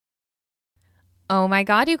Oh my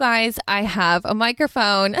God, you guys, I have a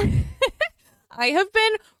microphone. I have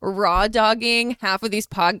been raw dogging half of these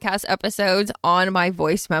podcast episodes on my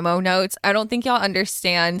voice memo notes. I don't think y'all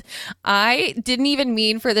understand. I didn't even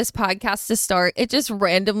mean for this podcast to start. It just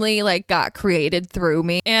randomly got created through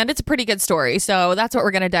me. And it's a pretty good story. So that's what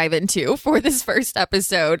we're going to dive into for this first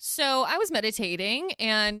episode. So I was meditating,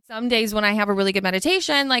 and some days when I have a really good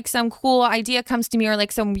meditation, some cool idea comes to me, or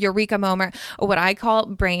some eureka moment, or what I call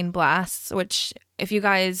brain blasts, which if you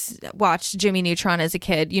guys watched Jimmy Neutron as a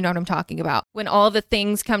kid, you know what I'm talking about. When all the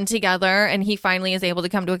things come together and he finally is able to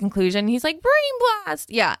come to a conclusion, he's like, brain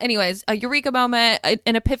blast. Yeah. Anyways, a eureka moment,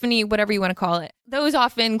 an epiphany, whatever you want to call it. Those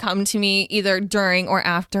often come to me either during or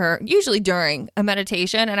after, usually during a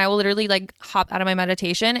meditation. And I will literally hop out of my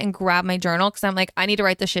meditation and grab my journal because I'm like, I need to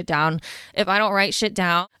write this shit down. If I don't write shit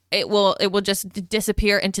down, it will just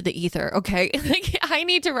disappear into the ether. Okay. I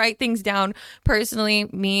need to write things down personally,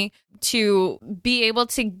 me, to be able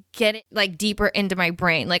to get it deeper into my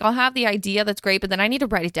brain. I'll have the idea, that's great, but then I need to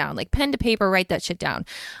write it down, pen to paper, write that shit down.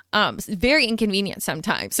 It's very inconvenient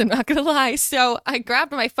sometimes, I'm not gonna lie. So I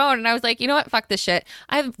grabbed my phone and I was like, you know what, fuck this shit.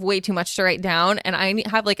 I have way too much to write down, and I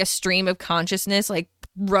have a stream of consciousness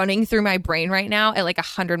running through my brain right now at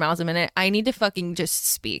 100 miles a minute. I need to fucking just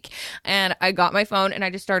speak. And I got my phone and I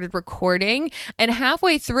just started recording. And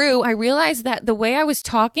halfway through, I realized that the way I was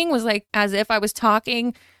talking was as if I was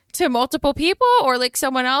talking to multiple people or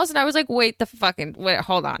someone else. And I was like, wait,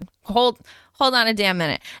 hold on a damn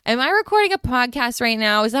minute. Am I recording a podcast right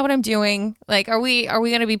now? Is that what I'm doing? Are we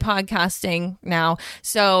going to be podcasting now?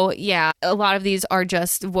 So yeah, a lot of these are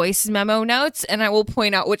just voice memo notes, and I will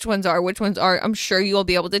point out which ones are. I'm sure you'll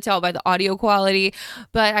be able to tell by the audio quality,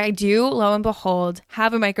 but I do, lo and behold,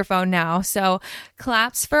 have a microphone now. So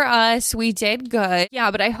claps for us. We did good.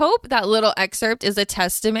 Yeah, but I hope that little excerpt is a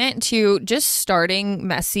testament to just starting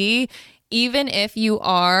messy. Even if you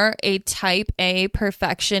are a type A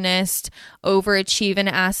perfectionist, overachieving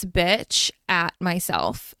ass bitch at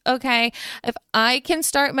myself, okay? If I can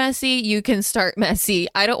start messy, you can start messy.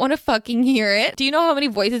 I don't want to fucking hear it. Do you know how many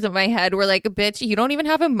voices in my head were like, bitch, you don't even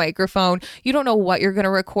have a microphone. You don't know what you're going to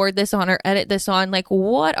record this on or edit this on.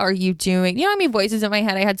 What are you doing? You know how many voices in my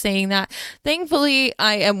head I had saying that? Thankfully,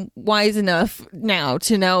 I am wise enough now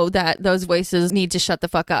to know that those voices need to shut the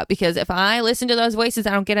fuck up, because if I listen to those voices,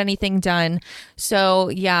 I don't get anything done. So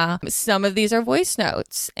yeah, some of these are voice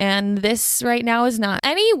notes, and this right now is not.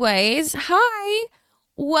 Anyways, hi.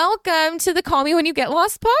 Welcome to the Call Me When You Get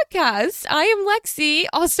Lost podcast. I am Lexi,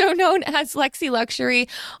 also known as Lexi Luxury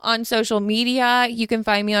on social media. You can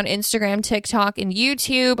find me on Instagram, TikTok, and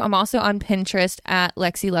YouTube. I'm also on Pinterest at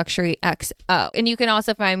Lexi Luxury XO. And you can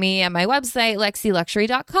also find me at my website,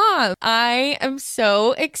 lexiluxury.com. I am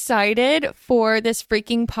so excited for this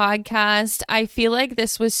freaking podcast. I feel like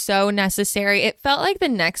this was so necessary. It felt like the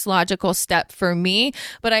next logical step for me,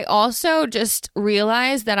 but I also just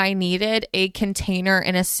realized that I needed a container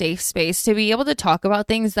in a safe space to be able to talk about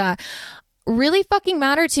things that really fucking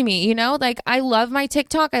matter to me. I love my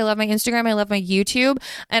TikTok, I love my Instagram, I love my YouTube,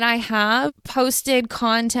 and I have posted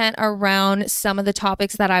content around some of the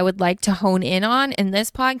topics that I would like to hone in on in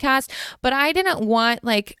this podcast, but I didn't want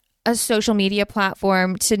a social media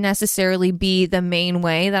platform to necessarily be the main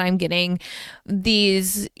way that I'm getting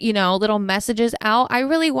these, little messages out. I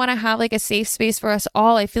really want to have a safe space for us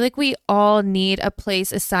all. I feel like we all need a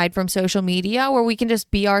place aside from social media where we can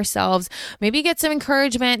just be ourselves, maybe get some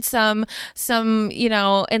encouragement, some,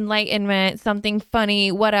 enlightenment, something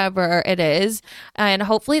funny, whatever it is. And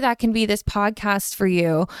hopefully that can be this podcast for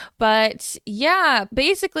you. But yeah,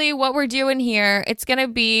 basically what we're doing here, it's going to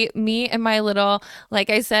be me and my little,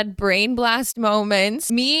 like I said, brain blast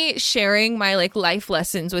moments, me sharing my life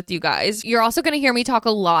lessons with you guys. You're also going to hear me talk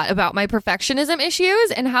a lot about my perfectionism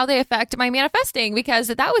issues and how they affect my manifesting, because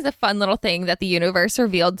that was a fun little thing that the universe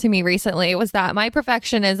revealed to me recently, was that my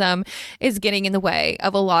perfectionism is getting in the way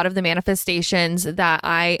of a lot of the manifestations that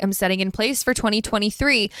I am setting in place for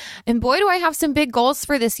 2023. And boy, do I have some big goals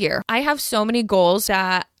for this year. I have so many goals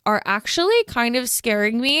that are actually kind of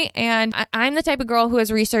scaring me. And I'm the type of girl who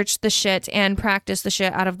has researched the shit and practiced the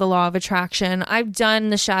shit out of the law of attraction. I've done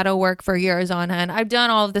the shadow work for years on end. I've done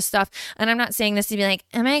all of this stuff. And I'm not saying this to be like,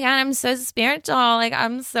 oh my God, I'm so spiritual.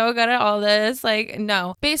 I'm so good at all this.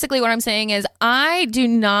 No. Basically what I'm saying is I do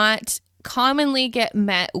not commonly get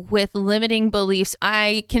met with limiting beliefs,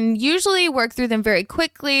 I can usually work through them very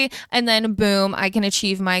quickly, and then boom, I can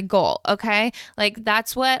achieve my goal. Okay. Like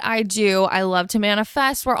that's what I do. I love to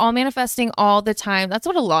manifest. We're all manifesting all the time. That's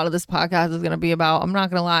what a lot of this podcast is going to be about. I'm not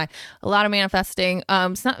going to lie. A lot of manifesting,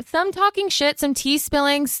 some talking shit, some tea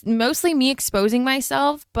spilling, mostly me exposing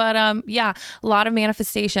myself. But yeah, a lot of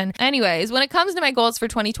manifestation. Anyways, when it comes to my goals for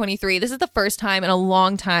 2023, this is the first time in a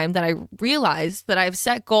long time that I realized that I've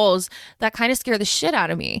set goals that kind of scare the shit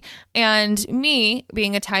out of me. And me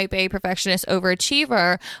being a type A perfectionist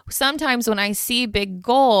overachiever, sometimes when I see big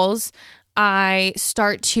goals, I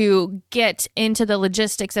start to get into the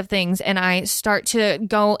logistics of things and I start to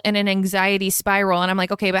go in an anxiety spiral. And I'm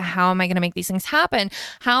like, okay, but how am I going to make these things happen?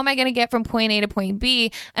 How am I going to get from point A to point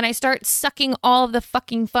B? And I start sucking all of the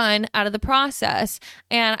fucking fun out of the process.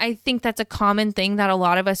 And I think that's a common thing that a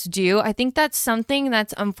lot of us do. I think that's something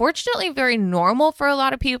that's unfortunately very normal for a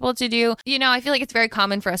lot of people to do. You know, I feel like it's very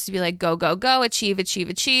common for us to be like, go, go, go, achieve, achieve,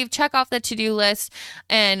 achieve, check off the to-do list.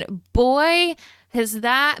 And boy, has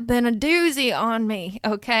that been a doozy on me,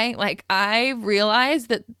 okay? Like, I realize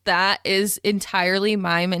that that is entirely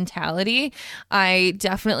my mentality. I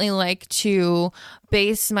definitely like to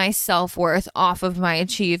base my self-worth off of my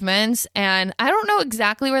achievements, and I don't know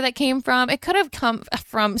exactly where that came from. It could have come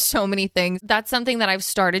from so many things. That's something that I've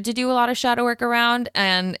started to do a lot of shadow work around,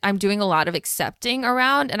 and I'm doing a lot of accepting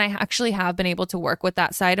around, and I actually have been able to work with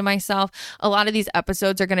that side of myself. A lot of these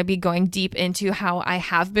episodes are going to be going deep into how I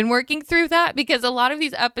have been working through that, because a lot of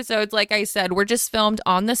these episodes, like I said, were just filmed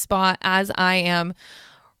on the spot as I am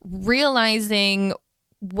realizing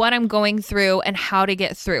what I'm going through and how to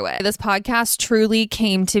get through it. This podcast truly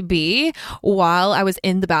came to be while I was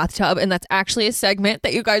in the bathtub, and that's actually a segment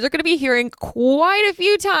that you guys are going to be hearing quite a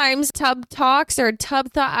few times. Tub talks or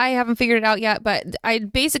tub thought. I haven't figured it out yet, but I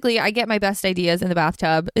get my best ideas in the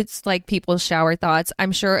bathtub. It's like people's shower thoughts.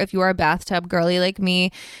 I'm sure if you are a bathtub girly like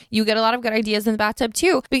me, you get a lot of good ideas in the bathtub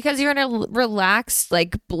too, because you're in a relaxed,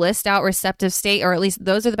 like blissed out, receptive state, or at least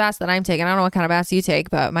those are the baths that I'm taking. I don't know what kind of baths you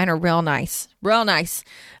take, but mine are real nice. Real nice.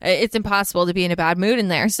 It's impossible to be in a bad mood in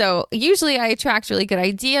there. So usually I attract really good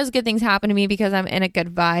ideas, good things happen to me because I'm in a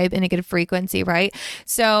good vibe, in a good frequency, right?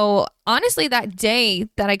 So honestly, that day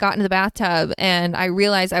that I got into the bathtub and I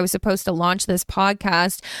realized I was supposed to launch this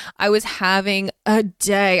podcast, I was having a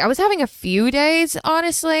day. I was having a few days,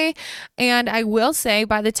 honestly. And I will say,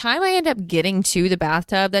 by the time I end up getting to the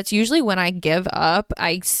bathtub, that's usually when I give up.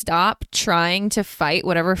 I stop trying to fight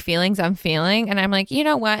whatever feelings I'm feeling. And I'm like, you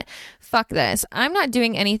know what? Fuck this. I'm not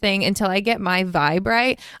doing anything until I get my vibe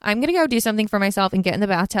right. I'm going to go do something for myself and get in the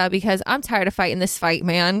bathtub because I'm tired of fighting this fight,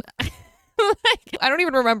 man. Like, I don't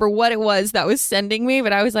even remember what it was that was sending me,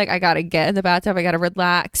 but I was like, I gotta get in the bathtub. I gotta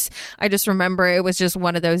relax. I just remember it was just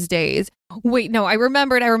one of those days. Wait, no, I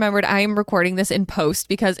remembered. I am recording this in post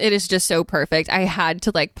because it is just so perfect. I had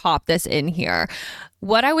to like pop this in here.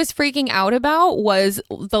 What I was freaking out about was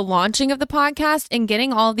the launching of the podcast and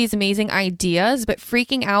getting all of these amazing ideas, but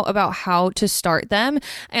freaking out about how to start them.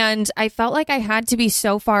 And I felt like I had to be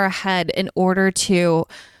so far ahead in order to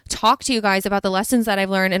talk to you guys about the lessons that I've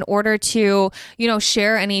learned, in order to, you know,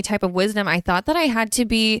 share any type of wisdom. I thought that I had to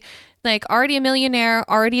be like already a millionaire,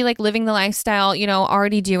 already like living the lifestyle, you know,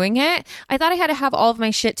 already doing it. I thought I had to have all of my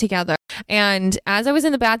shit together. And as I was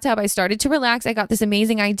in the bathtub, I started to relax. I got this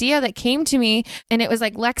amazing idea that came to me, and it was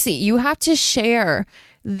like, Lexi, you have to share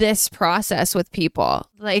this process with people.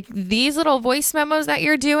 Like, these little voice memos that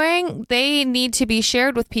you're doing, they need to be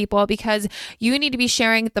shared with people because you need to be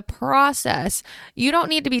sharing the process. You don't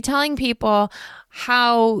need to be telling people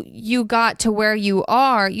how you got to where you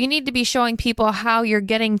are. You need to be showing people how you're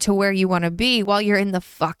getting to where you want to be while you're in the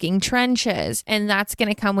fucking trenches. And that's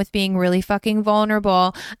going to come with being really fucking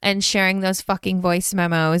vulnerable and sharing those fucking voice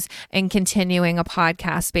memos and continuing a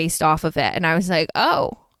podcast based off of it. And I was like,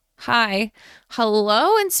 oh, hi.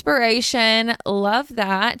 Hello, inspiration. Love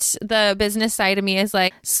that. The business side of me is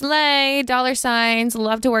like, slay, dollar signs,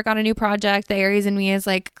 love to work on a new project. The Aries in me is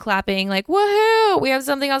like clapping, like, woohoo, we have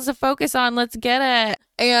something else to focus on. Let's get it.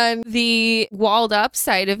 And the walled up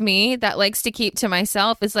side of me that likes to keep to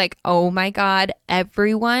myself is like, oh my God,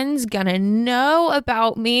 everyone's gonna know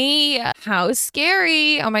about me. How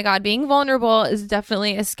scary. Oh my God, being vulnerable is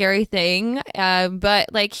definitely a scary thing.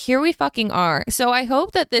 But like, here we fucking are. So I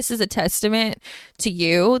hope that this is a testament to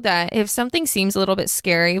you that if something seems a little bit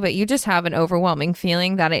scary, but you just have an overwhelming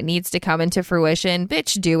feeling that it needs to come into fruition,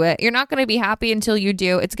 bitch, do it. You're not going to be happy until you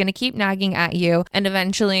do. It's going to keep nagging at you. And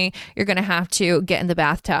eventually you're going to have to get in the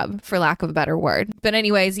bathtub, for lack of a better word. But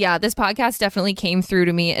anyways, yeah, this podcast definitely came through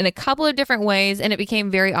to me in a couple of different ways, and it became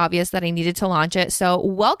very obvious that I needed to launch it. So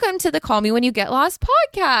welcome to the Call Me When You Get Lost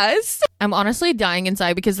podcast. I'm honestly dying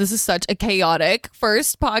inside because this is such a chaotic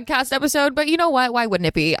first podcast episode, but you know what? Why wouldn't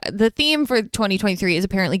it be? The theme for 2023 is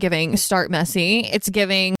apparently giving start messy. It's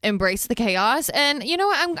giving embrace the chaos. And you know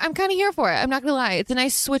what? I'm kind of here for it. I'm not gonna lie. It's a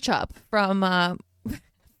nice switch up from my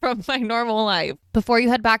normal life. Before you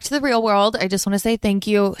head back to the real world, I just want to say thank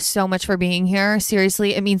you so much for being here.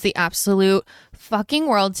 Seriously, it means the absolute fucking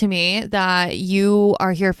world to me that you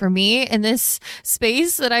are here for me in this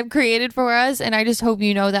space that I've created for us. And I just hope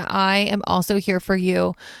you know that I am also here for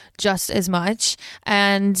you just as much.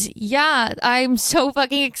 And yeah, I'm so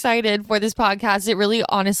fucking excited for this podcast. It really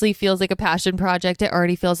honestly feels like a passion project. It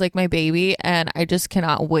already feels like my baby, and I just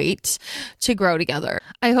cannot wait to grow together.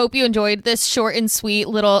 I hope you enjoyed this short and sweet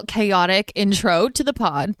little chaotic intro to the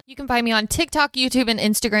pod. You can find me on TikTok, YouTube, and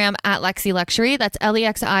Instagram at Lexi Luxury. That's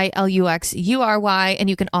LEXILUXURY. And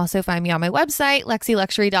you can also find me on my website,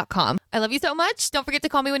 lexiluxury.com. I love you so much. Don't forget to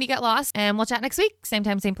call me when you get lost, and we'll chat next week. Same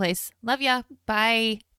time, same place. Love ya. Bye.